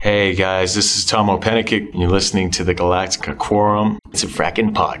Hey guys, this is Tom O'Pennicott, and you're listening to the Galactica Quorum. It's a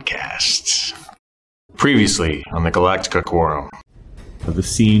fracking podcast. Previously on the Galactica Quorum. The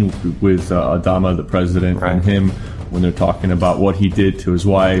scene with Adama, the president, and him when they're talking about what he did to his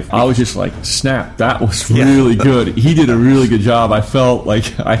wife. I was just like, snap, that was really good. He did a really good job. I felt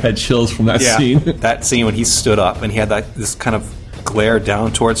like I had chills from that scene. That scene when he stood up and he had this kind of glare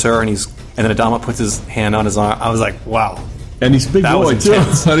down towards her, and then Adama puts his hand on his arm. I was like, wow. And he's big boy too.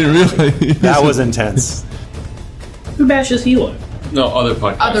 I didn't realize. That was intense. Who bashes Hilo? No, other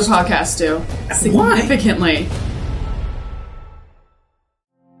podcasts. Other podcasts do. Significantly.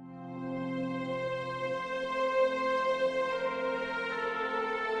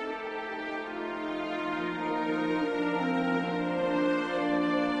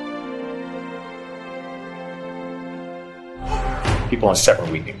 People on set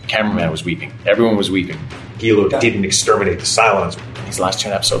were weeping. The cameraman was weeping. Everyone was weeping. Hilo didn't exterminate the Cylons. These last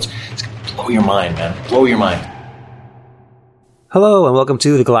 10 episodes, it's going to blow your mind, man. Blow your mind. Hello, and welcome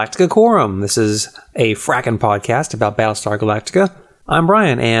to the Galactica Quorum. This is a frackin' podcast about Battlestar Galactica. I'm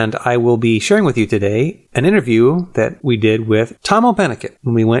Brian, and I will be sharing with you today an interview that we did with Tom O'Pennicott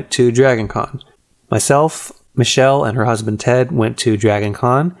when we went to DragonCon. Myself, Michelle, and her husband Ted went to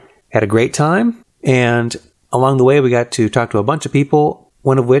DragonCon, had a great time, and along the way, we got to talk to a bunch of people,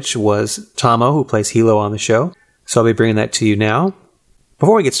 one of which was Tomo, who plays Hilo on the show. So I'll be bringing that to you now.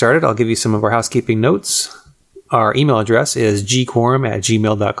 Before we get started, I'll give you some of our housekeeping notes. Our email address is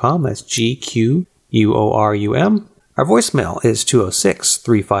gquorum@gmail.com. That's GQUORUM. Our voicemail is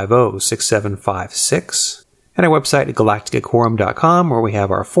 206-350-6756. And our website at galacticaquorum.com, where we have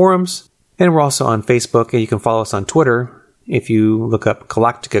our forums. And we're also on Facebook, and you can follow us on Twitter if you look up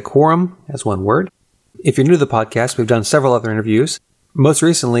Galactica Quorum as one word. If you're new to the podcast, we've done several other interviews. Most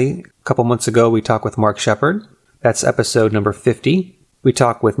recently, a couple months ago, we talked with Mark Shepard. That's episode number 50. We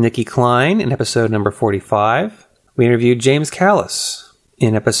talked with Nikki Klein in episode number 45. We interviewed James Callis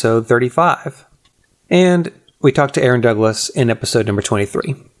in episode 35. And we talked to Aaron Douglas in episode number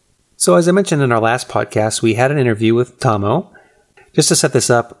 23. So as I mentioned in our last podcast, we had an interview with Tomo. Just to set this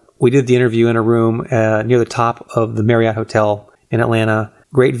up, we did the interview in a room near the top of the Marriott Hotel in Atlanta.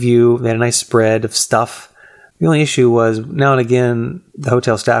 Great view. They had a nice spread of stuff. The only issue was now and again, the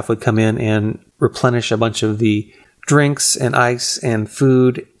hotel staff would come in and replenish a bunch of the drinks and ice and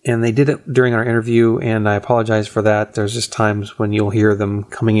food. And they did it during our interview. And I apologize for that. There's just times when you'll hear them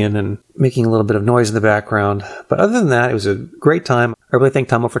coming in and making a little bit of noise in the background. But other than that, it was a great time. I really thank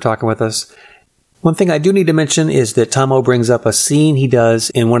Tomo for talking with us. One thing I do need to mention is that Tomo brings up a scene he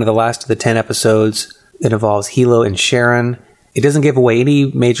does in one of the last of the 10 episodes that involves Hilo and Sharon. It doesn't give away any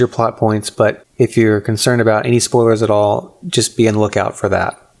major plot points, but if you're concerned about any spoilers at all, just be on the lookout for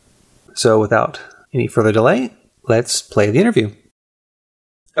that. So without any further delay, let's play the interview.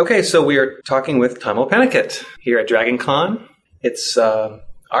 Okay, so we are talking with Tom O'Pennicott here at DragonCon. It's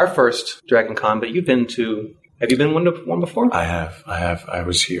our first DragonCon, but have you been one before? I have. I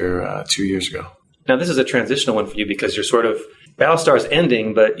was here 2 years ago. Now, this is a transitional one for you because you're sort of, Battlestar's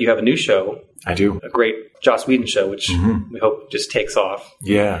ending, but you have a new show. I do. A great Joss Whedon show, which we hope just takes off.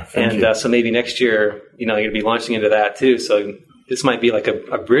 Yeah, thank you. So maybe next year, you're going to be launching into that too. So this might be like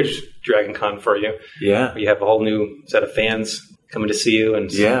a bridge DragonCon for you. Yeah. Where you have a whole new set of fans coming to see you.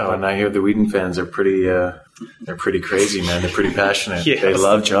 And I hear the Whedon fans are pretty crazy, man. They're pretty passionate. Yes. They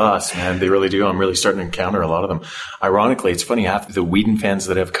love Joss, man. They really do. I'm really starting to encounter a lot of them. Ironically, it's funny, half of the Whedon fans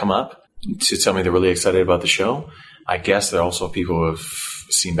that have come up to tell me they're really excited about the show, I guess they're also people who have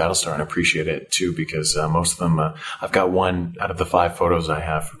seen Battlestar and appreciate it too, because most of them, I've got one out of the 5 photos I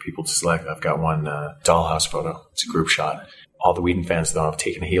have for people to select. I've got one dollhouse photo. It's a group shot. All the Whedon fans, though, have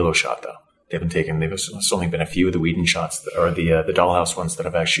taken a Hilo shot, though. There's only been a few of the Whedon shots, or the dollhouse ones that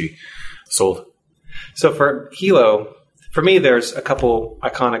have actually sold. So for Hilo, for me, there's a couple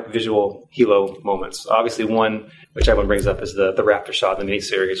iconic visual Hilo moments. Obviously, one, which everyone brings up, is the Raptor shot in the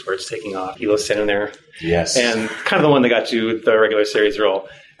miniseries where it's taking off. Hilo's standing there. Yes. And kind of the one that got you the regular series role.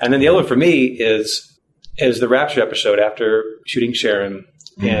 And then the other one for me is the Rapture episode after shooting Sharon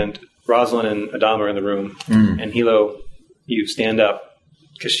and Rosalind and Adama are in the room. And Hilo, you stand up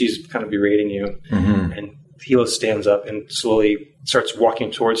because she's kind of berating you. And Hilo stands up and slowly starts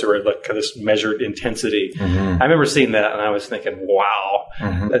walking towards her at like this measured intensity. I remember seeing that and I was thinking, wow.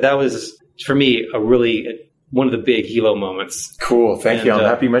 That was, for me, one of the big Hilo moments. Cool. Thank you. I'm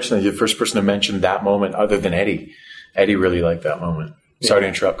happy you mentioned that. You're the first person to mention that moment other than Eddie. Eddie really liked that moment. Sorry to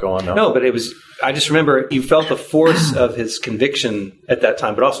interrupt. Go on, though. No, but I just remember you felt the force of his conviction at that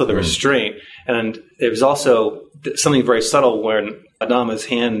time, but also the restraint. And it was also something very subtle when Adama's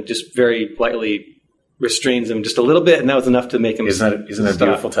hand just very lightly restrains him just a little bit, and that was enough to make him. Isn't that a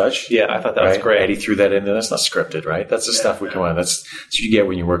beautiful touch? Yeah, I thought that was great. Eddie threw that in there. That's not scripted, right? That's the stuff we come on. That's what you get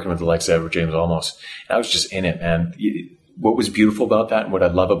when you're working with the likes of Edward James Olmos. And I was just in it, man. What was beautiful about that, and what I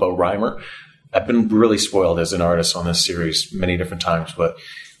love about Reimer, I've been really spoiled as an artist on this series many different times, but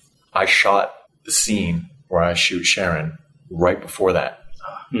I shot the scene where I shoot Sharon right before that.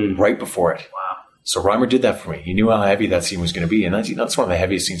 Right before it. Wow. So Reimer did that for me. He knew how heavy that scene was going to be. And that's one of the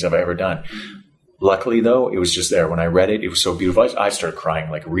heaviest scenes I've ever done. Luckily, though, it was just there. When I read it, it was so beautiful. I started crying,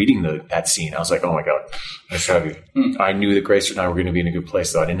 like reading that scene. I was like, oh my God, that's heavy. I knew that Grace and I were going to be in a good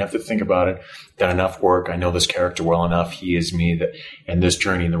place, though. I didn't have to think about it. Done enough work. I know this character well enough. He is me. And this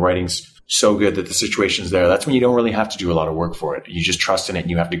journey and the writing's so good that the situation's there. That's when you don't really have to do a lot of work for it. You just trust in it and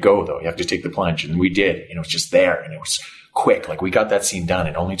you have to go, though. You have to take the plunge. And we did. And it was just there. And it was quick. Like, we got that scene done.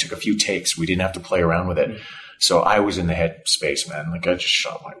 It only took a few takes. We didn't have to play around with it. So I was in the head space, man. Like, I just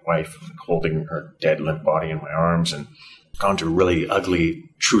shot my wife, holding her dead, limp body in my arms, and gone to a really ugly,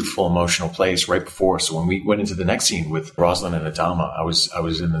 truthful, emotional place right before. So when we went into the next scene with Rosalind and Adama, I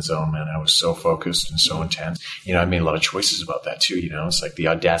was in the zone, man. I was so focused and so intense. I made a lot of choices about that too. It's like the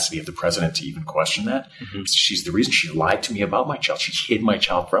audacity of the president to even question that. She's the reason. She lied to me about my child. She hid my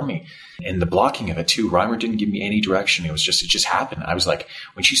child from me. And the blocking of it too. Reimer didn't give me any direction. It just happened. I was like,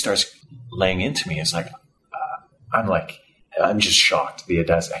 when she starts laying into me, it's like, I'm just shocked. The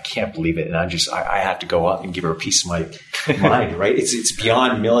audacity. I can't believe it. And I have to go up and give her a piece of my mind, right? It's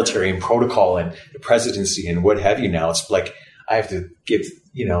beyond military and protocol and the presidency and what have you now. It's like, I have to give,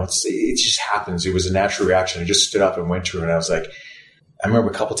 it just happens. It was a natural reaction. I just stood up and went to her, and I was like, I remember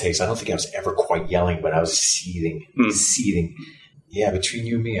a couple takes. I don't think I was ever quite yelling, but I was seething. Yeah. Between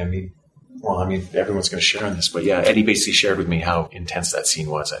you and me, everyone's going to share on this, but yeah, Eddie basically shared with me how intense that scene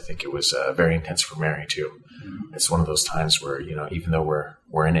was. I think it was very intense for Mary too. It's one of those times where, even though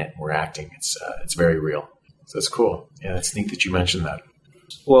we're in it, we're acting, it's very real. So it's cool. Yeah, it's neat that you mentioned that.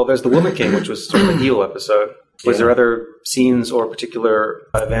 Well, there's The Woman King, which was sort of a Hilo episode. Was there other scenes or particular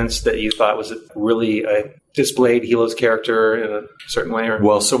events that you thought was really displayed Hilo's character in a certain way? Or?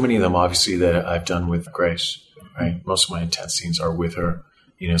 Well, so many of them, obviously, that I've done with Grace, right? Most of my intense scenes are with her.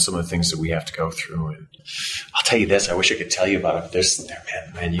 Some of the things that we have to go through. And I'll tell you this, I wish I could tell you about it.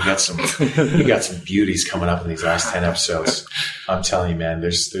 Man, you got some beauties coming up in these last 10 episodes. I'm telling you, man,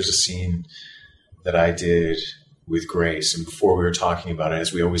 there's a scene that I did with Grace, and before we were talking about it,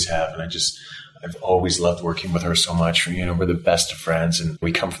 as we always have, and I've always loved working with her so much. We're the best of friends, and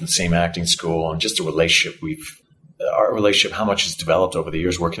we come from the same acting school, and just a relationship our relationship, how much has developed over the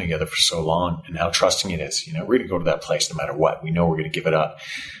years working together for so long, and how trusting it is. We're going to go to that place no matter what. We know we're going to give it up.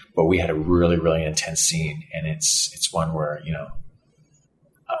 But we had a really, really intense scene, and it's one where,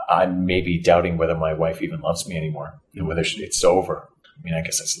 I'm maybe doubting whether my wife even loves me anymore, and whether it's over. I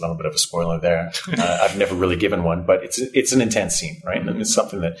guess that's a little bit of a spoiler there. I've never really given one, but it's an intense scene, right? And it's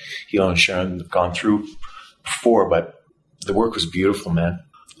something that Hilo and Sharon have gone through before, but the work was beautiful, man.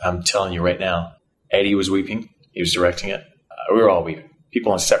 I'm telling you right now, Eddie was weeping. He was directing it. We were all weeping.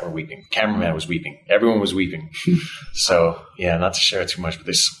 People on set were weeping. Cameraman was weeping. Everyone was weeping. So, yeah, not to share too much, but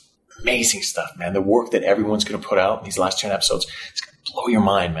there's some amazing stuff, man. The work that everyone's going to put out in these last 10 episodes, it's going to blow your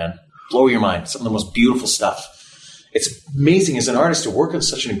mind, man. Blow your mind. Some of the most beautiful stuff. It's amazing as an artist to work on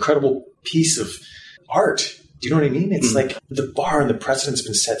such an incredible piece of art. Do you know what I mean? It's like the bar and the precedent's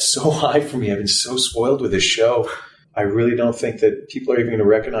been set so high for me. I've been so spoiled with this show. I really don't think that people are even going to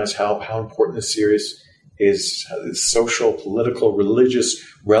recognize how important this series is, social, political, religious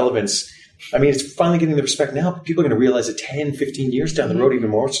relevance. It's finally getting the respect now, but people are going to realize it 10, 15 years down the road, even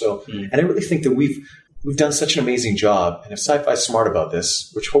more so. And I really think that we've done such an amazing job. And if Sci-Fi's smart about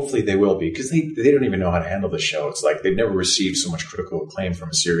this, which hopefully they will be, because they don't even know how to handle this show. It's like they've never received so much critical acclaim from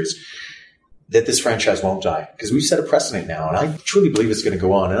a series, that this franchise won't die, because we've set a precedent now, and I truly believe it's going to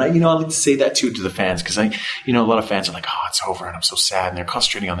go on. And I like to say that too to the fans, because a lot of fans are like, "Oh, it's over," and I'm so sad, and they're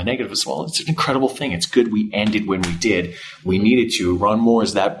concentrating on the negative as well. It's an incredible thing. It's good we ended when we did. We needed to. Ron Moore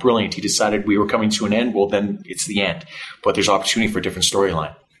is that brilliant. He decided we were coming to an end. Well, then it's the end. But there's opportunity for a different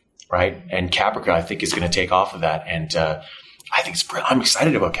storyline, right? And Caprica, I think, is going to take off of that, and I think I'm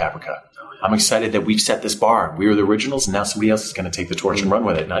excited about Caprica. I'm excited that we've set this bar. We were the originals, and now somebody else is going to take the torch and run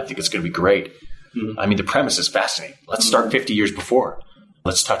with it. And I think it's going to be great. The premise is fascinating. Let's start 50 years before.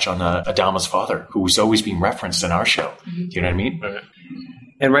 Let's touch on Adama's father, who was always being referenced in our show. Do you know what I mean?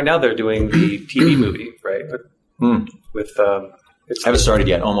 And right now they're doing the TV movie, right? With I haven't started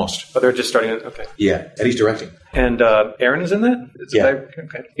yet, almost. Oh, they're just starting it? Okay. Yeah, Eddie's directing. And Aaron is in that?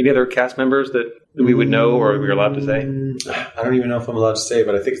 Okay. Any other cast members that we would know or we're allowed to say? I don't even know if I'm allowed to say,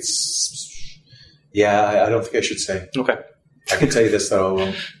 but I think it's... Yeah, I don't think I should say. Okay. I can tell you this, though.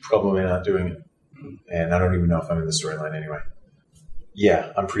 I'm probably not doing it. And I don't even know if I'm in the storyline anyway.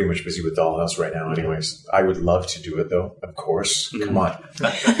 Yeah, I'm pretty much busy with Dollhouse right now anyways. I would love to do it, though, of course. Come on.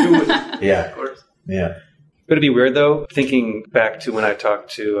 Yeah. Of course. Yeah. Would it be weird, though, thinking back to when I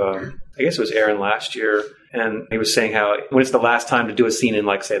talked to, I guess it was Aaron last year, and he was saying how when it's the last time to do a scene in,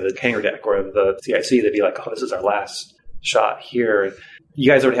 like, say, the hangar deck or the CIC, they'd be like, oh, this is our last shot here.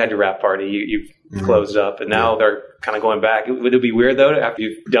 You guys already had your wrap party. You've closed up, and now they're kind of going back. Would it be weird, though, after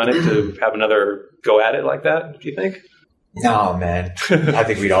you've done it to have another go at it like that, do you think? No, man. I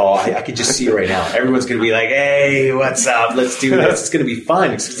think we'd all, I could just see it right now. Everyone's going to be like, hey, what's up? Let's do this. It's going to be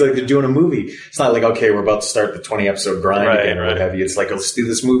fun. It's like they're doing a movie. It's not like, okay, we're about to start the 20-episode grind again or what have you. It's like, let's do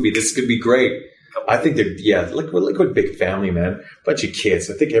this movie. This could be great. I think that, look what big family, man. Bunch of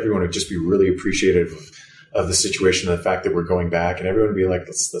kids. I think everyone would just be really appreciative of the situation and the fact that we're going back, and everyone would be like,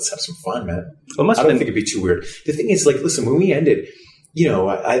 let's have some fun, man. Well, I don't think it'd be too weird. The thing is, like, listen, when we ended,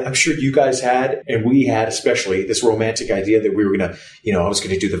 I'm sure you guys had, and we had especially, this romantic idea that we were going to, I was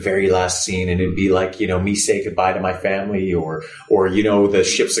going to do the very last scene and it'd be like, me say goodbye to my family or the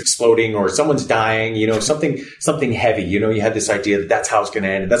ship's exploding or someone's dying, something heavy. You had this idea that that's how it's going to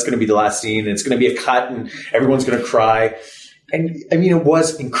end and that's going to be the last scene and it's going to be a cut and everyone's going to cry. And I mean, it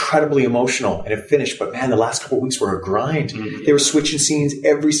was incredibly emotional and it finished, but man, the last couple of weeks were a grind. Mm-hmm. They were switching scenes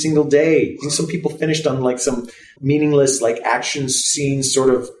every single day. Some people finished on like some meaningless, like action scenes,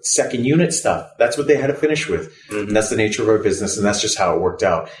 sort of second unit stuff. That's what they had to finish with. Mm-hmm. And that's the nature of our business. And that's just how it worked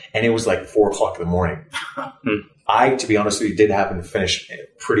out. And it was like 4:00 in the morning. I, to be honest with you, did happen to finish a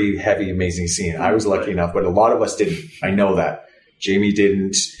pretty heavy, amazing scene. I was lucky enough, but a lot of us didn't. I know that. Jamie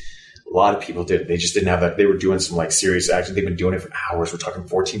didn't. A lot of people did. They just didn't have that. They were doing some like serious action. They've been doing it for hours. We're talking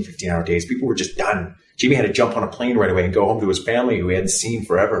 14, 15-hour days. People were just done. Jamie had to jump on a plane right away and go home to his family who he hadn't seen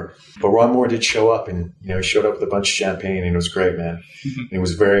forever. But Ron Moore did show up and, he showed up with a bunch of champagne and it was great, man. And it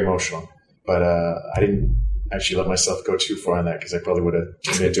was very emotional. But I didn't actually let myself go too far on that because I probably would have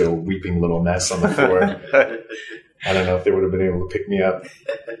turned into a weeping little mess on the floor. I don't know if they would have been able to pick me up,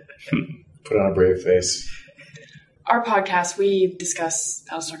 put on a brave face. Our podcast, we discuss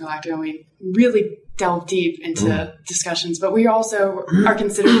Battlestar Galactica and we really delve deep into discussions, but we also are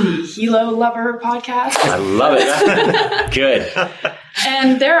considered the Hilo Lover podcast. I love it. Good.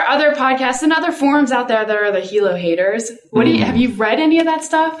 And there are other podcasts and other forums out there that are the Hilo haters. Have you read any of that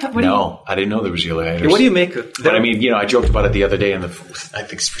stuff? I didn't know there was Hilo haters. What do you make of that? But I mean, I joked about it the other day, and I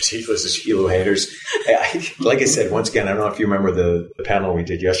think it's ridiculous as Hilo haters. Like I said, once again, I don't know if you remember the panel we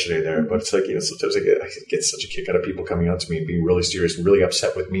did yesterday there, but it's like, sometimes I get such a kick out of people coming up to me and being really serious and really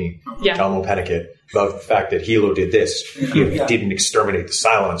upset with me, Tom O'Pennekit, about the fact that Hilo did this. He didn't exterminate the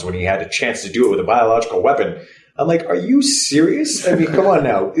Cylons when he had a chance to do it with a biological weapon. I'm like, are you serious? I mean, come on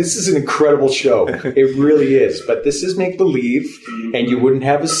now. This is an incredible show. It really is. But this is make-believe, and you wouldn't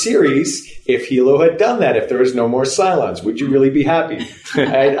have a series if Hilo had done that, if there was no more Cylons. Would you really be happy?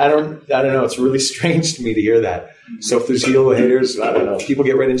 I don't know. It's really strange to me to hear that. So if there's Hilo haters, I don't know. People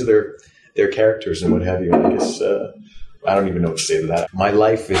get right into their characters and what have you. I guess I don't even know what to say to that. My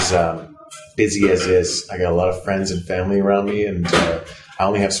life is busy as is. I got a lot of friends and family around me, and I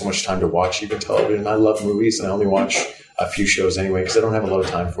only have so much time to watch even television. I love movies, and I only watch a few shows anyway because I don't have a lot of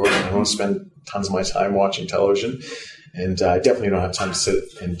time for it. I don't spend tons of my time watching television, and I definitely don't have time to sit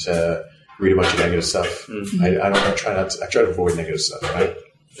and read a bunch of negative stuff. I try to avoid negative stuff.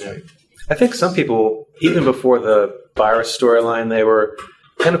 Right? I think some people, even before the virus storyline, they were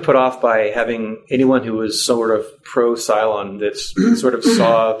kind of put off by having anyone who was sort of pro-Cylon that sort of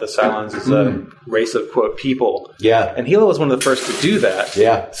saw the Cylons as a race of, quote, people. Yeah. And Hilo was one of the first to do that.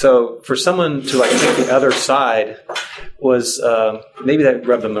 Yeah. So for someone to like take the other side was maybe that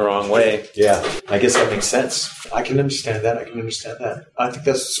rubbed them the wrong way. Yeah. I guess that makes sense. I can understand that. I think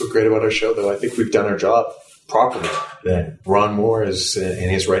that's what's so great about our show, though. I think we've done our job properly. That Ron Moore and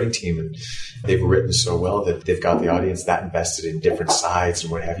his writing team, and they've written so well that they've got the audience that invested in different sides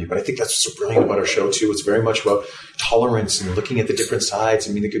and what have you. But I think that's what's so brilliant about our show too. It's very much about tolerance and looking at the different sides.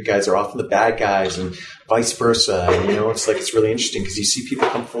 I mean, the good guys are often the bad guys and vice versa. And, it's really interesting because you see people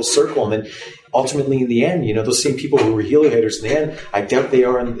come full circle, and then ultimately in the end, those same people who were Hilo haters in the end, I doubt they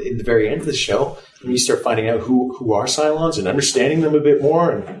are in the very end of the show. When you start finding out who are Cylons and understanding them a bit more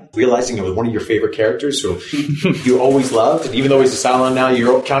and realizing it was one of your favorite characters who you always loved, and even though he's a Cylon now,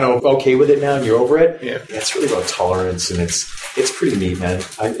 you're kind of okay with it now and you're over it. Yeah, it's really about tolerance, and it's pretty neat, man.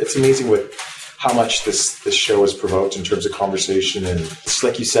 It's amazing how much this show has provoked in terms of conversation, and it's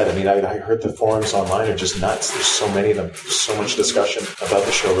like you said. I mean, I heard the forums online are just nuts. There's so many of them. There's so much discussion about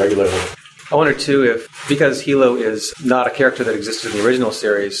the show regularly. I wonder, too, if because Hilo is not a character that existed in the original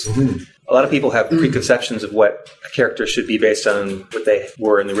series, a lot of people have preconceptions of what a character should be based on what they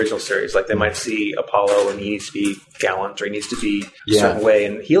were in the original series. Like they might see Apollo and he needs to be gallant or he needs to be a certain way.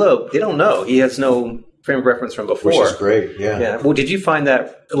 And Hilo, they don't know. He has no frame of reference from before. Which is great, yeah. Well, did you find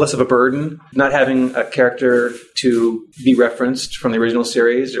that less of a burden, not having a character to be referenced from the original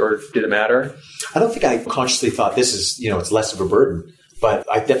series, or did it matter? I don't think I consciously thought this is, it's less of a burden, but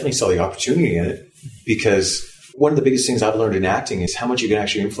I definitely saw the opportunity in it, because one of the biggest things I've learned in acting is how much you can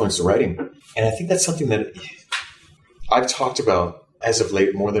actually influence the writing. And I think that's something that I've talked about as of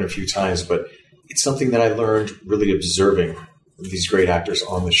late more than a few times, but it's something that I learned really observing these great actors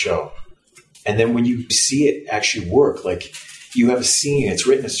on the show. And then when you see it actually work, like you have a scene, it's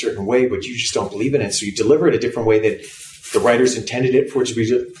written a certain way, but you just don't believe in it. So you deliver it a different way that the writers intended it for it to be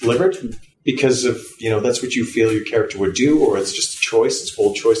delivered because of, that's what you feel your character would do, or it's just a choice, it's a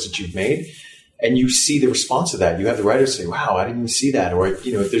bold choice that you've made. And you see the response of that. You have the writers say, wow, I didn't even see that. Or,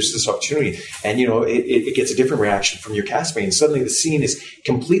 there's this opportunity. And, it gets a different reaction from your castmate. And suddenly the scene is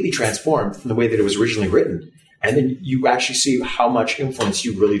completely transformed from the way that it was originally written. And then you actually see how much influence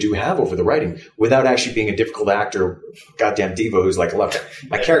you really do have over the writing without actually being a difficult actor, goddamn diva who's like, look,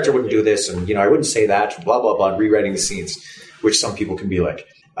 my character wouldn't do this. And, I wouldn't say that, blah, blah, blah, rewriting the scenes, which some people can be like.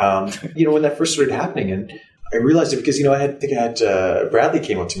 When that first started happening, and I realized it because, I had Bradley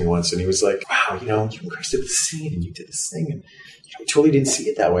came up to me once and he was like, wow, you guys did the scene and you did this thing and I totally didn't see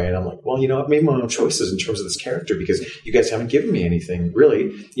it that way. And I'm like, well, I've made my own choices in terms of this character because you guys haven't given me anything really.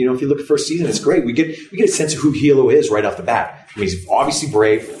 If you look at first season, it's great. We get a sense of who Hilo is right off the bat. I mean, he's obviously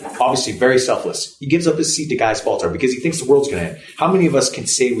brave, obviously very selfless. He gives up his seat to Guy Spaltar because he thinks the world's going to end. How many of us can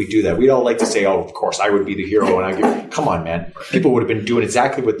say we do that? We'd all like to say, oh, of course, I would be the hero. And come on, man. People would have been doing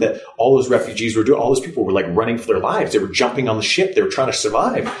exactly what all those refugees were doing. All those people were like running for their lives. They were jumping on the ship. They were trying to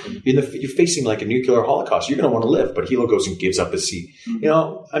survive. You're facing like a nuclear holocaust. You're going to want to live. But Hilo goes and gives up his seat.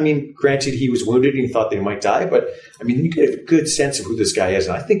 Granted, he was wounded and he thought that he might die. But, you get a good sense of who this guy is.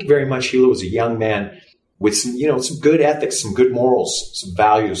 And I think very much Hilo was a young man with some, some good ethics, some good morals, some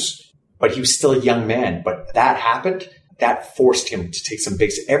values, but he was still a young man. But that happened. That forced him to take some big,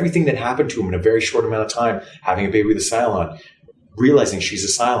 everything that happened to him in a very short amount of time, having a baby with a Cylon, realizing she's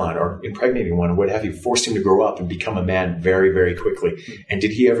a Cylon or impregnating one or what have you, forced him to grow up and become a man very, very quickly. And did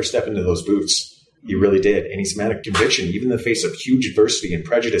he ever step into those boots? He really did. And he's a man of conviction, even in the face of huge adversity and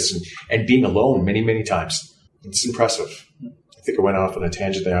prejudice and being alone many, many times. It's impressive. I think I went off on a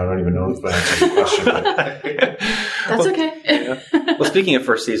tangent there. I don't even know if I answered the question. But. That's okay. Yeah. Well, speaking of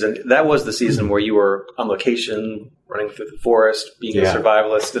first season, that was the season where you were on location, running through the forest, being a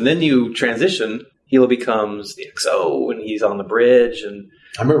survivalist. And then you transition. Hilo becomes the XO, and he's on the bridge. And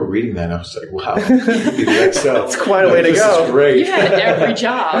I remember reading that, and I was like, wow, be the XO. It's quite a way to go. This is great. You had every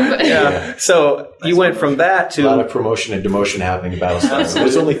job. Yeah. So you went from that to... A lot of promotion and demotion happening in Battlestar.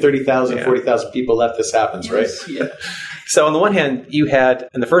 There's only 30,000, 40,000 people left. This happens, right? Yeah. So on the one hand, you had,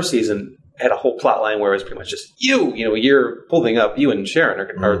 in the first season, had a whole plot line where it was pretty much just you. You're holding up, you and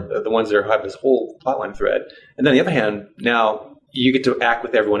Sharon are the ones that have this whole plot line thread. And then on the other hand, now you get to act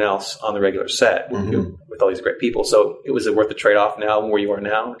with everyone else on the regular set with all these great people. So was it worth the trade-off now where you are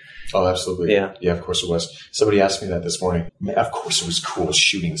now? Oh, absolutely. Yeah. Yeah, of course it was. Somebody asked me that this morning. Of course it was cool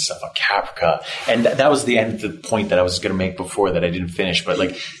shooting stuff on Caprica. And that was the end of the point that I was going to make before that I didn't finish. But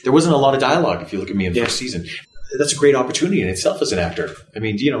there wasn't a lot of dialogue if you look at me in the first season. That's a great opportunity in itself as an actor.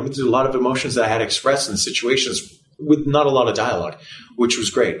 There's a lot of emotions that I had expressed in situations with not a lot of dialogue, which was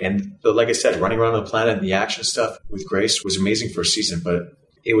great. And like I said, running around the planet and the action stuff with Grace was amazing for a season, but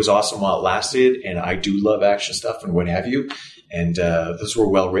it was awesome while it lasted. And I do love action stuff and what have you. And those were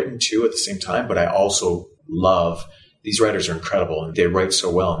well written too at the same time. But I also love, these writers are incredible and they write so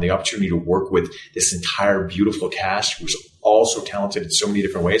well. And the opportunity to work with this entire beautiful cast who's all so talented in so many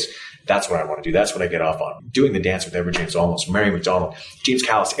different ways. That's what I want to do. That's what I get off on. Doing the dance with Edward James Olmos, Mary McDonnell, James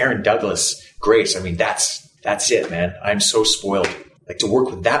Callis, Aaron Douglas, Grace. That's it, man. I'm so spoiled. To work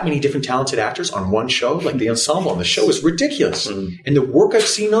with that many different talented actors on one show, the ensemble on the show is ridiculous. And the work I've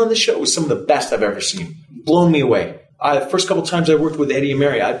seen on the show is some of the best I've ever seen. Blown me away. The first couple times I worked with Eddie and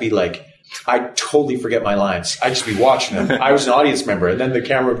Mary, I'd be like, I'd totally forget my lines. I'd just be watching them. I was an audience member. And then the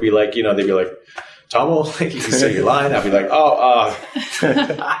camera would be like, they'd be like, Tomo, you can say your line. I'd be like,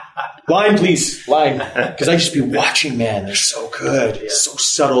 line, please, line. Because I'd just be watching, man. They're so good. Yeah. So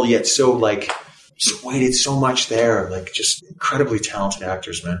subtle, yet so just weighted so much there. Just incredibly talented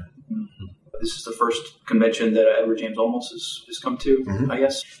actors, man. Mm-hmm. This is the first convention that Edward James Olmos has come to, I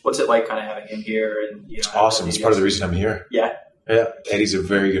guess. What's it like kind of having him here? And it's awesome. It's part of the reason I'm here. Yeah. Yeah. Eddie's a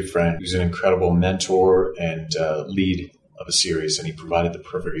very good friend. He's an incredible mentor and lead of a series, and he provided the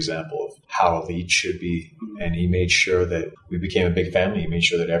perfect example of how a lead should be. And he made sure that we became a big family. He made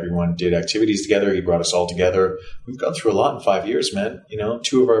sure that everyone did activities together. He brought us all together. We've gone through a lot in 5 years, man.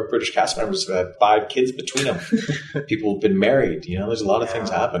 2 of our British cast members have had 5 kids between them. People have been married. There's a lot of things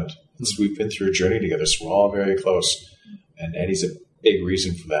happened. So we've been through a journey together, so we're all very close. And Eddie's a big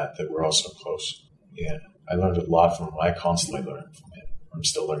reason for that we're all so close. Yeah, I learned a lot from him. I constantly learn from him. I'm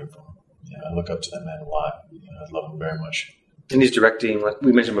still learning from him. Yeah, I look up to that man a lot. I love him very much. And he's directing, like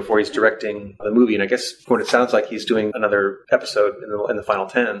we mentioned before, he's directing the movie. And I guess from what it sounds like, he's doing another episode in the final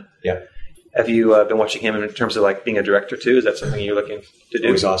 10. Yeah. Have you been watching him in terms of like being a director too? Is that something you're looking to do?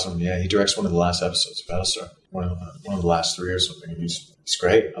 Oh, he's awesome. Yeah, he directs one of the last episodes of Battlestar. One of the last 3 or something. He's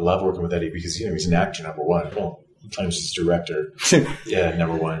great. I love working with Eddie because, he's an actor, number one. Well, he claims he's director. Yeah,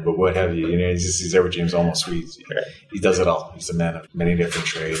 number one. But what have you? He's Edward James Olmos. He does it all. He's a man of many different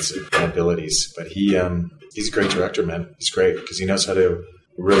trades and abilities. But he's a great director, man. He's great because he knows how to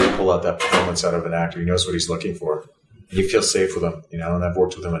really pull out that performance out of an actor. He knows what he's looking for. And you feel safe with him, and I've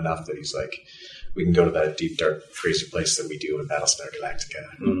worked with him enough that he's like, we can go to that deep, dark, crazy place that we do in Battlestar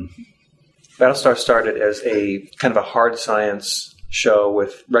Galactica. Mm. Battlestar started as a kind of a hard science show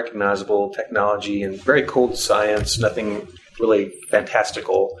with recognizable technology and very cold science, nothing really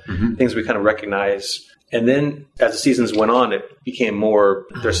fantastical, things we kind of recognize. And then as the seasons went on, it became more,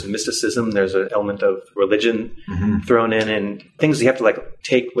 there's some mysticism, there's an element of religion thrown in, and things you have to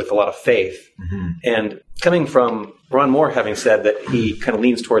take with a lot of faith. And coming from Ron Moore having said that he kind of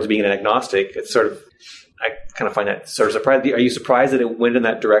leans towards being an agnostic, it's sort of, I kind of find that sort of surprising. Are you surprised that it went in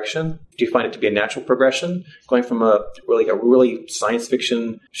that direction? Do you find it to be a natural progression, going from a really science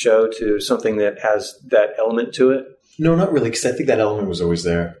fiction show to something that has that element to it? No, not really, because I think that element was always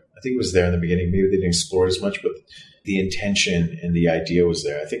there. I think it was there in the beginning. Maybe they didn't explore it as much, but the intention and the idea was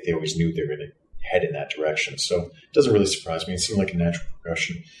there. I think they always knew they were going to head in that direction. So it doesn't really surprise me. It seemed like a natural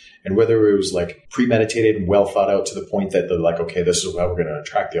progression. And whether it was premeditated and well thought out to the point that they're like, okay, this is how we're going to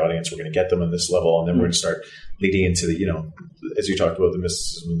attract the audience. We're going to get them on this level. And then we're going to start leading into the, as you talked about, the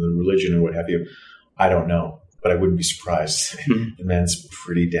mysticism, the religion and what have you. I don't know, but I wouldn't be surprised. The man's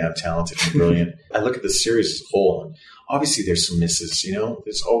pretty damn talented and brilliant. I look at the series as a whole, and obviously there's some misses,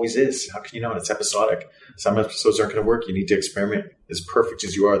 There's always is. How can you know? It's episodic. Some episodes aren't going to work. You need to experiment. As perfect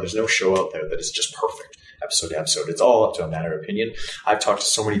as you are, there's no show out there that is just perfect episode to episode. It's all up to a matter of opinion. I've talked to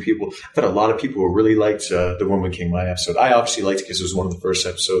so many people. I've had a lot of people who really liked The Woman King, my episode. I obviously liked it because it was one of the first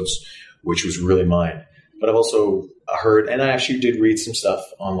episodes, which was really mine. But I've also heard, and I actually did read some stuff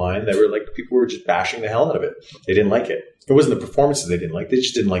online that were people were just bashing the hell out of it. They didn't like it. It wasn't the performances they didn't like. They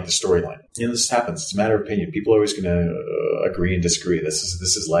just didn't like the storyline. This happens. It's a matter of opinion. People are always going to agree and disagree. This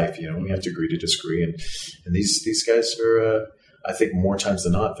is life. We have to agree to disagree. And these guys are, I think, more times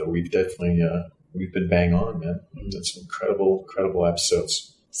than not, though, we've definitely we've been bang on, man. We've done some incredible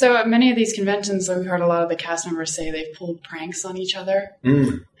episodes. So at many of these conventions, we've heard a lot of the cast members say they've pulled pranks on each other.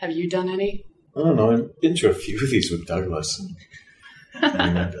 Have you done any? I don't know. I've been to a few of these with Douglas.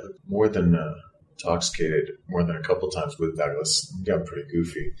 And more than intoxicated, more than a couple times with Douglas. We got pretty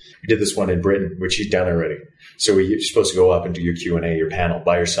goofy. We did this one in Britain, which he's done already. So you're supposed to go up and do your Q&A, your panel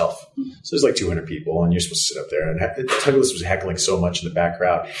by yourself. So there's 200 people, and you're supposed to sit up there. And Douglas was heckling so much in the back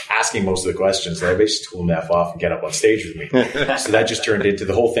crowd, asking most of the questions that I basically told him to F off and get up on stage with me. So that just turned into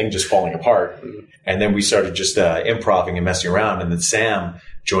the whole thing just falling apart. And then we started just improvising and messing around. And then Sam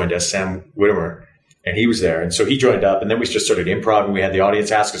joined us, Sam Whittemer. And he was there. And so he joined up, and then we just started improv. We had the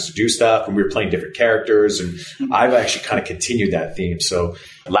audience ask us to do stuff, and we were playing different characters. And I've actually kind of continued that theme. So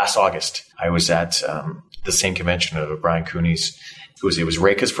last August, I was at the same convention of Brian Cooney's. It was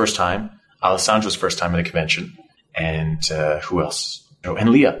Reika's first time, Alessandro's first time at a convention, and who else? Oh, and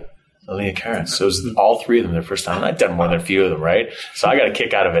Leah Karen. So it was all three of them their first time. And I'd done more than a few of them, right? So I got a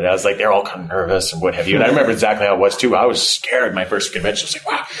kick out of it. I was they're all kind of nervous and what have you. And I remember exactly how it was too. I was scared my first convention. I was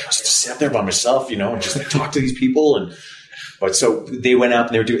wow, just to sit up there by myself, and just talk to these people. But so they went up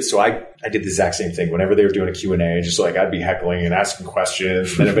and they were doing, so I did the exact same thing. Whenever they were doing a Q&A, just I'd be heckling and asking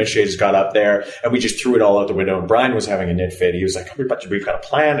questions. And then eventually I just got up there and we just threw it all out the window. And Brian was having a knit fit. He was we've got a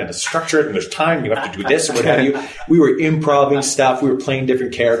plan and a structure and there's time. You have to do this and what have you. We were improvising stuff. We were playing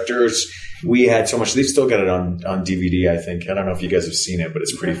different characters. We had so much. They've still got it on DVD, I think. I don't know if you guys have seen it, but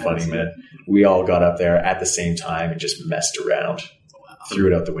it's pretty funny, man. We all got up there at the same time and just messed around. Threw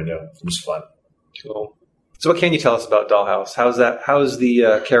it out the window. It was fun. Cool. So what can you tell us about Dollhouse? How's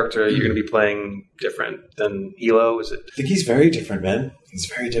the character you're going to be playing different than Elo? I think he's very different, man. He's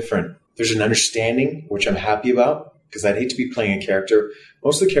very different. There's an understanding, which I'm happy about, because I'd hate to be playing a character.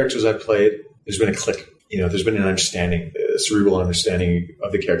 Most of the characters I've played, there's been a click. There's been an understanding. cerebral understanding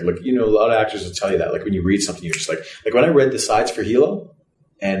of the character. Like, a lot of actors will tell you that. Like when you read something, you're just like when I read the sides for Hilo,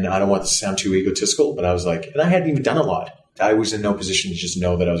 and I don't want to sound too egotistical, but I was like, and I hadn't even done a lot. I was in no position to just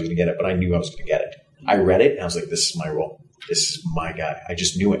know that I was going to get it, but I knew I was going to get it. I read it and I was like, this is my role. This is my guy. I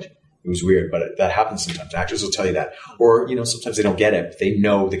just knew it. It was weird, but that happens sometimes. Actors will tell you that. Or, sometimes they don't get it, but they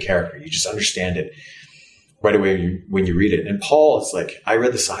know the character. You just understand it right away when you read it. And Paul is like, I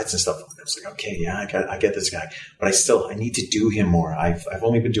read the sides and stuff. I was like, okay, yeah, I get this guy, but I need to do him more. I've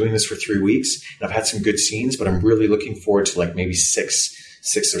only been doing this for 3 weeks and I've had some good scenes, but I'm really looking forward to like maybe sixth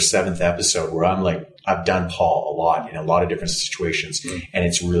or seventh episode where I'm like, I've done Paul a lot in a lot of different situations and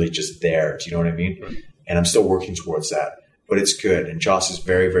it's really just there. Do you know what I mean? And I'm still working towards that, but it's good. And Joss is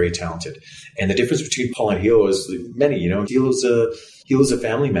very, very talented. And the difference between Paul and Hilo is many, Hilo's a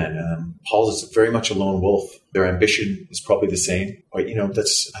family man. Paul is very much a lone wolf. Their ambition is probably the same, but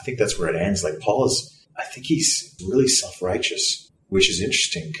I think that's where it ends. Like I think he's really self-righteous, which is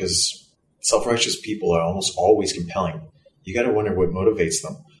interesting because self-righteous people are almost always compelling. You got to wonder what motivates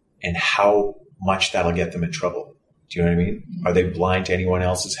them and how much that'll get them in trouble. Do you know what I mean? Are they blind to anyone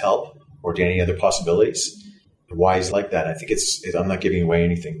else's help or to any other possibilities? Why he's like that? I think I'm not giving away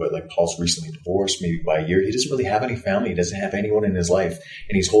anything, but like Paul's recently divorced, maybe by a year. He doesn't really have any family. He doesn't have anyone in his life,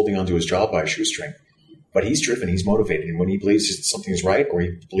 and he's holding onto his job by a shoestring. But he's driven. He's motivated. And when he believes something is right or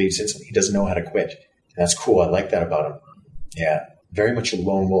he believes in something, he doesn't know how to quit. And that's cool. I like that about him. Yeah. Very much a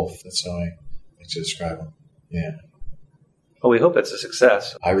lone wolf. That's how I like to describe him. Yeah. Well, we hope it's a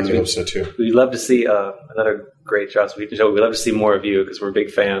success. I really hope so too. We'd love to see another great Joss Whedon show. We'd love to see more of you because we're big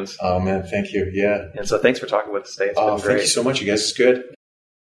fans. Oh man, thank you. Yeah. And so thanks for talking with us today. It's been great. Thank you so much. You guys, it's good.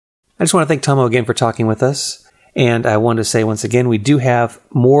 I just want to thank Tomo again for talking with us. And I wanted to say once again, we do have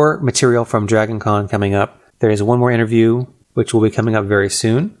more material from Dragon Con coming up. There is one more interview, which will be coming up very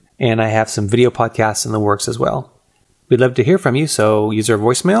soon. And I have some video podcasts in the works as well. We'd love to hear from you. So use our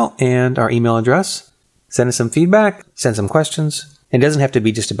voicemail and our email address. Send us some feedback, send some questions. It doesn't have to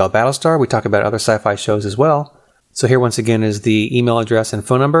be just about Battlestar. We talk about other sci-fi shows as well. So here once again is the email address and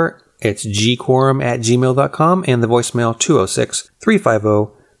phone number. It's gquorum@gmail.com and the voicemail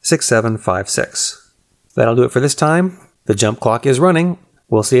 206-350-6756. That'll do it for this time. The jump clock is running.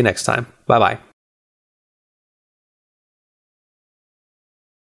 We'll see you next time. Bye-bye.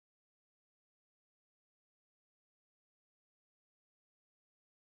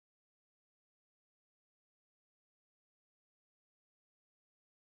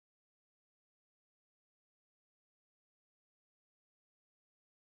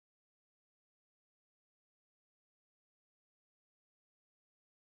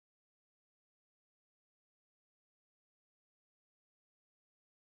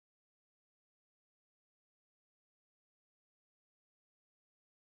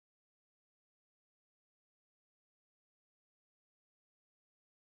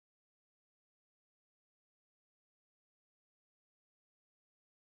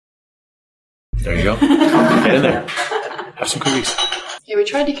 There you go. Get in there. Have some cookies. Yeah, we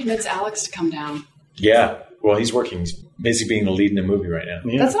tried to convince Alex to come down. Yeah. Well, he's working. He's busy being the lead in the movie right now.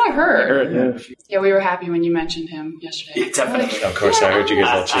 Yeah. That's what I heard. Yeah, we were happy when you mentioned him yesterday. Yeah, definitely. Of course, I heard you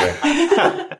guys all cheer.